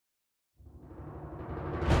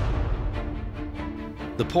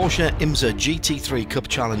the Porsche IMSA GT3 Cup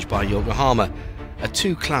Challenge by Yokohama, a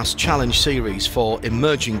two-class challenge series for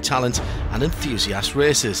emerging talent and enthusiast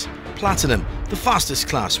racers. Platinum, the fastest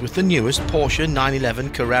class with the newest Porsche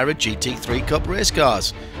 911 Carrera GT3 Cup race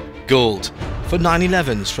cars. Gold, for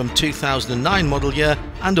 911s from 2009 model year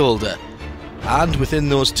and older. And within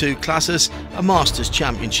those two classes, a Masters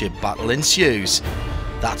Championship battle ensues.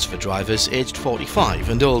 That's for drivers aged 45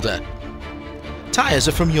 and older. Tyres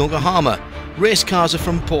are from Yokohama, race cars are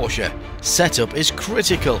from Porsche. Setup is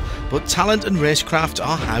critical, but talent and racecraft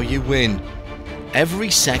are how you win.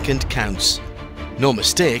 Every second counts. No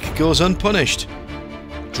mistake goes unpunished.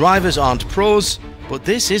 Drivers aren't pros, but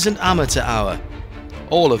this isn't amateur hour.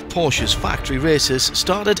 All of Porsche's factory races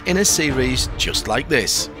started in a series just like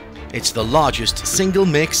this. It's the largest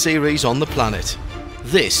single-make series on the planet.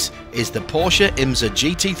 This is the Porsche IMSA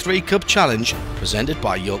GT3 Cup Challenge presented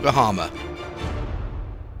by Yokohama.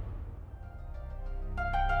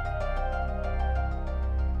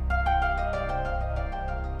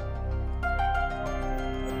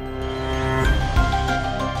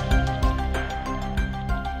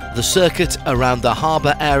 The circuit around the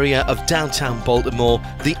harbour area of downtown Baltimore,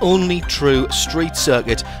 the only true street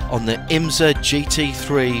circuit on the IMSA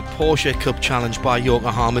GT3 Porsche Cup Challenge by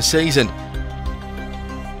Yokohama season.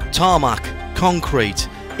 Tarmac, concrete,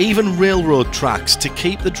 even railroad tracks to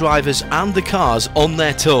keep the drivers and the cars on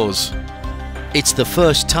their toes. It's the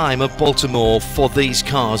first time at Baltimore for these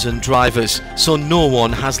cars and drivers, so no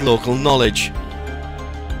one has local knowledge.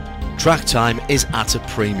 Track time is at a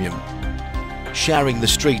premium. Sharing the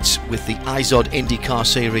streets with the IZOD IndyCar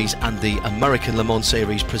Series and the American Le Mans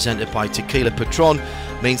Series presented by Tequila Patron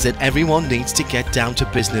means that everyone needs to get down to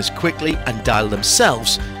business quickly and dial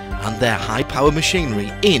themselves and their high-power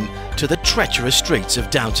machinery in to the treacherous streets of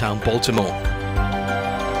downtown Baltimore.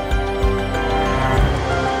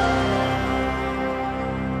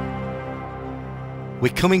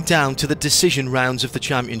 We're coming down to the decision rounds of the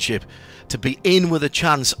championship. To be in with a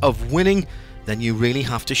chance of winning, then you really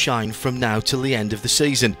have to shine from now till the end of the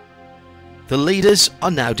season. The leaders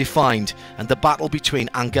are now defined, and the battle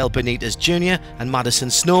between Angel Benitez Jr. and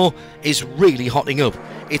Madison Snow is really hotting up.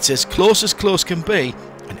 It's as close can be,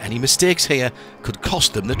 and any mistakes here could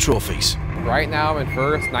cost them the trophies. Right now I'm in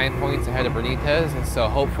first, 9 points ahead of Benitez, and so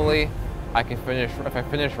hopefully I can finish. If I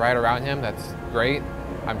finish right around him, that's great.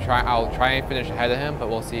 I'll try and finish ahead of him, but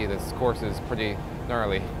we'll see. This course is pretty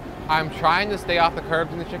gnarly. I'm trying to stay off the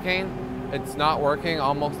curbs in the chicane. It's not working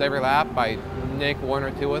almost every lap. I nick one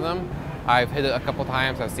or two of them. I've hit it a couple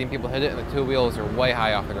times, I've seen people hit it, and the two wheels are way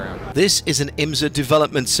high off the ground. This is an IMSA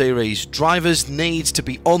development series. Drivers need to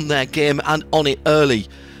be on their game and on it early.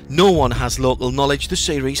 No one has local knowledge, the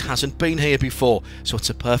series hasn't been here before, so it's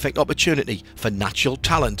a perfect opportunity for natural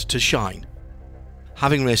talent to shine.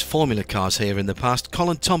 Having raced Formula cars here in the past,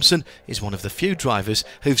 Colin Thompson is one of the few drivers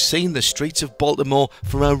who've seen the streets of Baltimore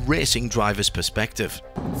from a racing driver's perspective.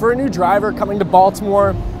 For a new driver coming to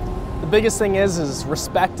Baltimore, the biggest thing is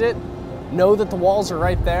respect it, know that the walls are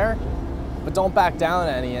right there, but don't back down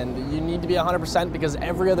at any end. You need to be 100% because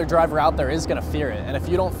every other driver out there is going to fear it, and if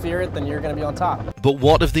you don't fear it, then you're going to be on top. But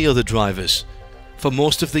what of the other drivers? For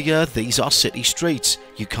most of the year, these are city streets.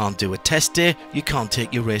 You can't do a test day, you can't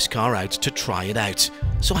take your race car out to try it out.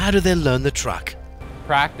 So how do they learn the track?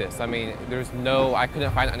 Practice. I mean, I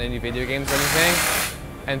couldn't find it on any video games or anything.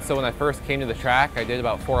 And so when I first came to the track, I did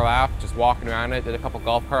about 4 laps, just walking around it, did a couple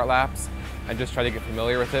golf cart laps, and just tried to get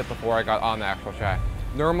familiar with it before I got on the actual track.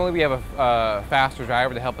 Normally we have a faster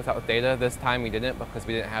driver to help us out with data. This time we didn't because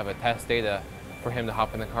we didn't have a test data for him to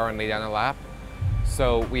hop in the car and lay down a lap.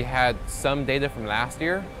 So we had some data from last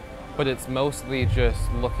year, but it's mostly just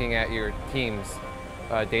looking at your team's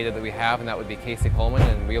data that we have, and that would be Casey Coleman,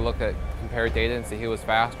 and we looked at compared data and see who was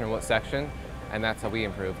faster in what section, and that's how we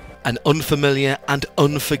improved. An unfamiliar and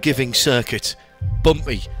unforgiving circuit.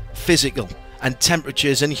 Bumpy, physical, and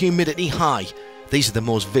temperatures and humidity high. These are the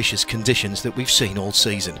most vicious conditions that we've seen all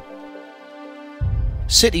season.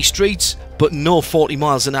 City streets, but no 40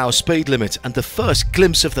 miles an hour speed limit, and the first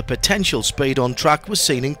glimpse of the potential speed on track was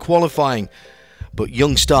seen in qualifying. But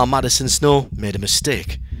young star Madison Snow made a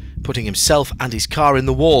mistake, putting himself and his car in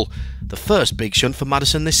the wall. The first big shunt for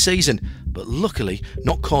Madison this season, but luckily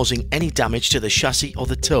not causing any damage to the chassis or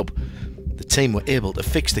the tub. The team were able to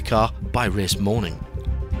fix the car by race morning.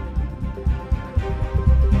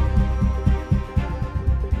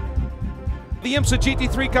 The IMSA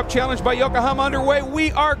GT3 Cup Challenge by Yokohama underway.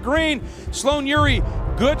 We are green. Sloan Uri,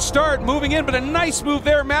 good start, moving in, but a nice move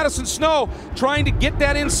there. Madison Snow trying to get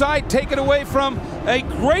that inside, take it away from a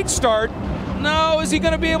great start No, is he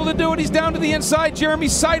going to be able to do it? He's down to the inside. Jeremy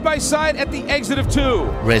side by side at the exit of 2.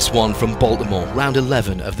 Race 1 from Baltimore, round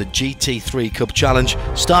 11 of the GT3 Cup Challenge,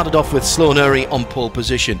 started off with Sloan Ury on pole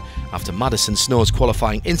position after Madison Snow's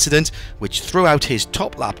qualifying incident, which threw out his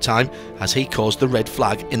top lap time as he caused the red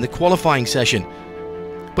flag in the qualifying session.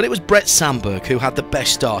 But it was Brett Sandberg who had the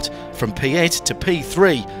best start, from P8 to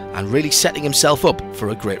P3, and really setting himself up for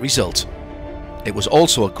a great result. It was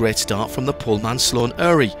also a great start from the poleman Sloan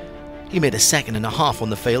Ury. He made a second and a half on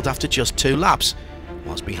the field after just 2 laps,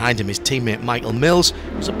 whilst behind him his teammate Michael Mills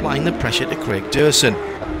was applying the pressure to Craig Durson.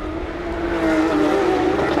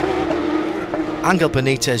 Angel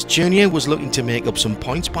Benitez Jr. was looking to make up some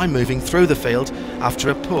points by moving through the field after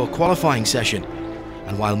a poor qualifying session.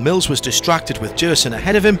 And while Mills was distracted with Durson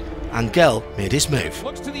ahead of him, Angel made his move.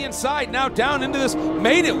 Looks to the inside, now down into this,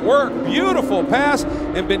 made it work, beautiful pass,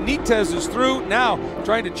 and Benitez is through, now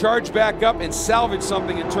trying to charge back up and salvage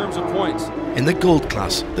something in terms of points. In the gold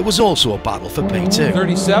class, there was also a battle for P2.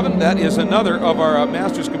 37, that is another of our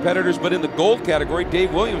Masters competitors, but in the gold category,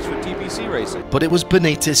 Dave Williams for TPC Racing. But it was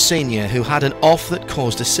Benitez Sr. who had an off that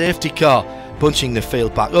caused a safety car, bunching the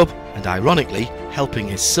field back up and ironically helping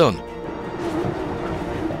his son.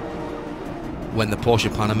 When the Porsche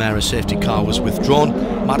Panamera safety car was withdrawn,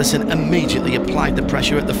 Madison immediately applied the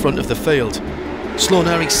pressure at the front of the field. Sloan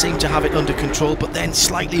Ury seemed to have it under control, but then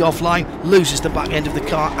slightly offline loses the back end of the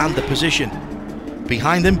car and the position.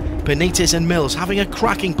 Behind them, Benitez and Mills having a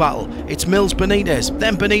cracking battle. It's Mills-Benitez,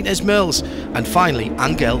 then Benitez-Mills, and finally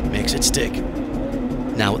Angel makes it stick.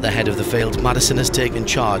 Now at the head of the field, Madison has taken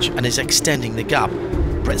charge and is extending the gap.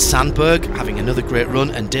 Brett Sandberg having another great run,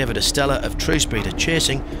 and David Estella of True Speed are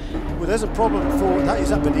chasing. Well, there's a problem for that. Is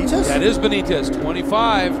that Benitez? That is Benitez.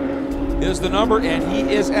 25 is the number, and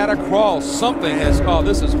he is at a crawl. Something has. Oh,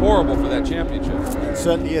 this is horrible for that championship. It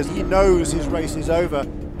certainly is. He knows his race is over.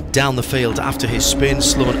 Down the field after his spin,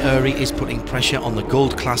 Sloan Ury is putting pressure on the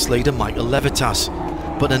gold class leader Michael Levitas.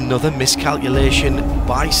 But another miscalculation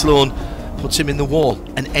by Sloan puts him in the wall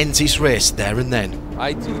and ends his race there and then.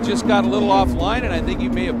 He just got a little offline, and I think he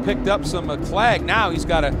may have picked up some clag. Now he's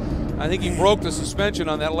got a. I think he broke the suspension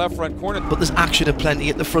on that left front corner. But there's action aplenty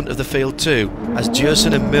at the front of the field too, as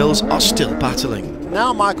Durson and Mills are still battling.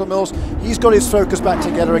 Now Michael Mills, he's got his focus back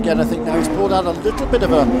together again. I think now he's pulled out a little bit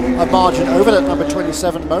of a margin over that number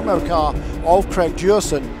 27 Momo car of Craig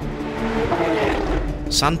Durson.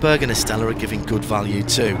 Sandberg and Estella are giving good value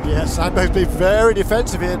too. Yeah, Sandberg's been very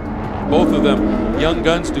defensive here. Both of them, young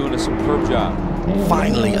guns, doing a superb job.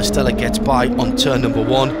 Finally, Estella gets by on turn number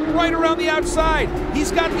 1. Right around the outside.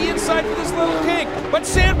 He's got the inside for this little kink, but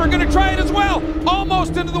Sandberg going to try it as well.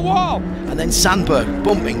 Almost into the wall. And then Sandberg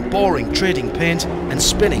bumping, boring, trading paint and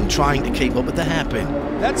spinning, trying to keep up with the hairpin.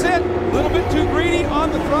 That's it. A little bit too greedy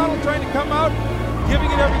on the throttle, trying to come out,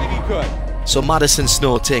 giving it everything he could. So Madison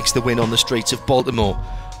Snow takes the win on the streets of Baltimore,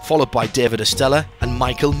 followed by David Estella and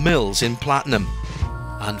Michael Mills in platinum.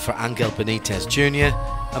 And for Angel Benitez Jr.,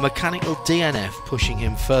 a mechanical DNF pushing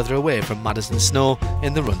him further away from Madison Snow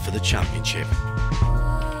in the run for the championship.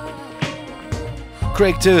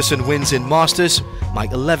 Craig Durson wins in Masters,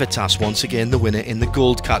 Michael Levitas once again the winner in the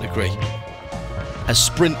gold category. A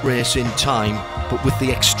sprint race in time, but with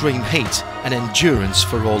the extreme heat and endurance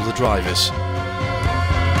for all the drivers.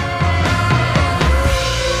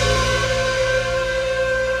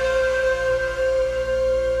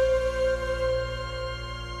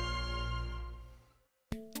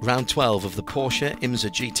 Round 12 of the Porsche IMSA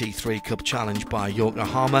GT3 Cup Challenge by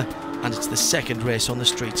Yokohama, and it's the second race on the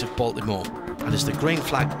streets of Baltimore. And as the green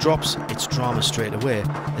flag drops, it's drama straight away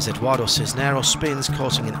as Eduardo Cisneros spins,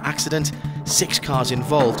 causing an accident, 6 cars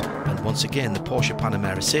involved, and once again the Porsche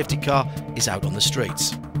Panamera safety car is out on the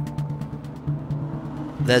streets.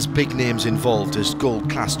 There's big names involved as Gold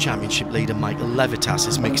Class Championship leader Michael Levitas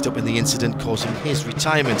is mixed up in the incident, causing his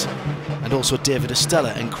retirement, and also David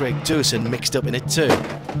Estella and Craig Durson mixed up in it too.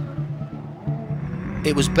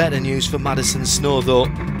 It was better news for Madison Snow though.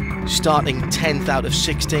 Starting 10th out of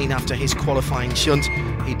 16 after his qualifying shunt,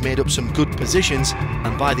 he'd made up some good positions,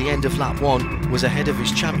 and by the end of lap 1 was ahead of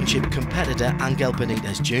his championship competitor Angel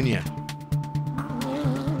Benitez Jr.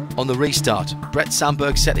 On the restart, Brett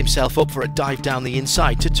Sandberg set himself up for a dive down the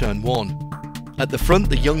inside to turn 1. At the front,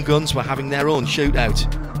 the young guns were having their own shootout.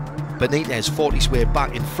 Benitez fought his way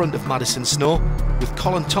back in front of Madison Snow, with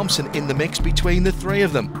Colin Thompson in the mix between the 3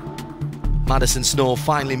 of them. Madison Snow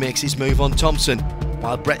finally makes his move on Thompson,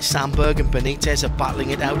 while Brett Sandberg and Benitez are battling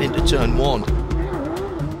it out into turn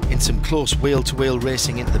 1. In some close wheel-to-wheel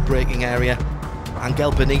racing into the braking area,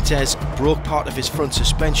 Angel Benitez broke part of his front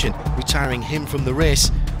suspension, retiring him from the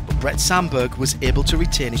race, but Brett Sandberg was able to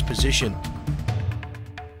retain his position.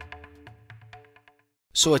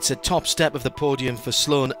 So it's a top step of the podium for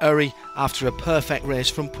Sloan Urry after a perfect race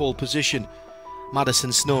from pole position.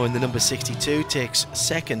 Madison Snow in the number 62 takes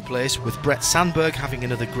second place, with Brett Sandberg having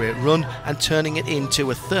another great run and turning it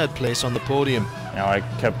into a third place on the podium. You know, I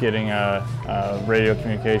kept getting radio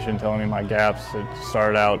communication telling me my gaps. It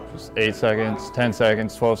started out just 8 seconds, 10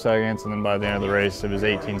 seconds, 12 seconds, and then by the end of the race it was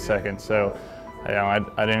 18 seconds. So you know,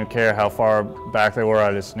 I didn't care how far back they were.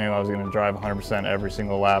 I just knew I was going to drive 100% every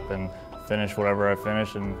single lap and finish whatever I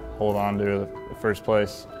finished and hold on to the first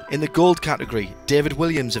place. In the gold category, David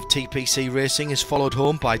Williams of TPC Racing is followed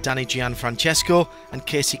home by Danny Gianfrancesco, and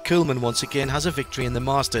Casey Kuhlman once again has a victory in the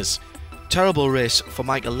Masters. Terrible race for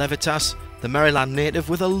Michael Levitas, the Maryland native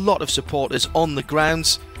with a lot of supporters on the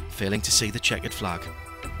grounds, failing to see the checkered flag.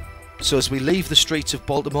 So as we leave the streets of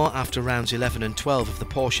Baltimore after rounds 11 and 12 of the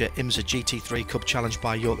Porsche IMSA GT3 Cup Challenge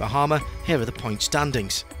by Yokohama, here are the point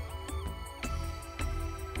standings.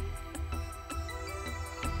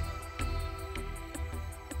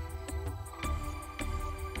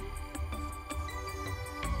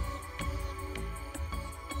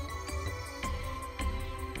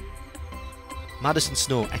 Madison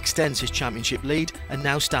Snow extends his championship lead and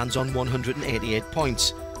now stands on 188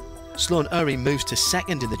 points. Sloan Urry moves to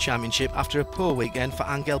second in the championship after a poor weekend for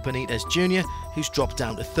Angel Benitez Jr., who's dropped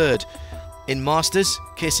down to third. In Masters,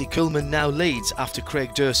 Casey Kuhlman now leads after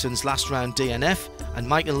Craig Durson's last round DNF, and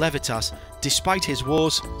Michael Levitas, despite his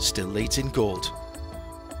woes, still leads in gold.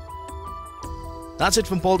 That's it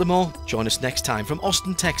from Baltimore. Join us next time from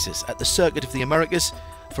Austin, Texas at the Circuit of the Americas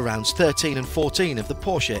for rounds 13 and 14 of the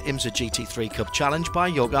Porsche IMSA GT3 Cup Challenge by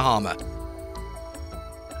Yokohama.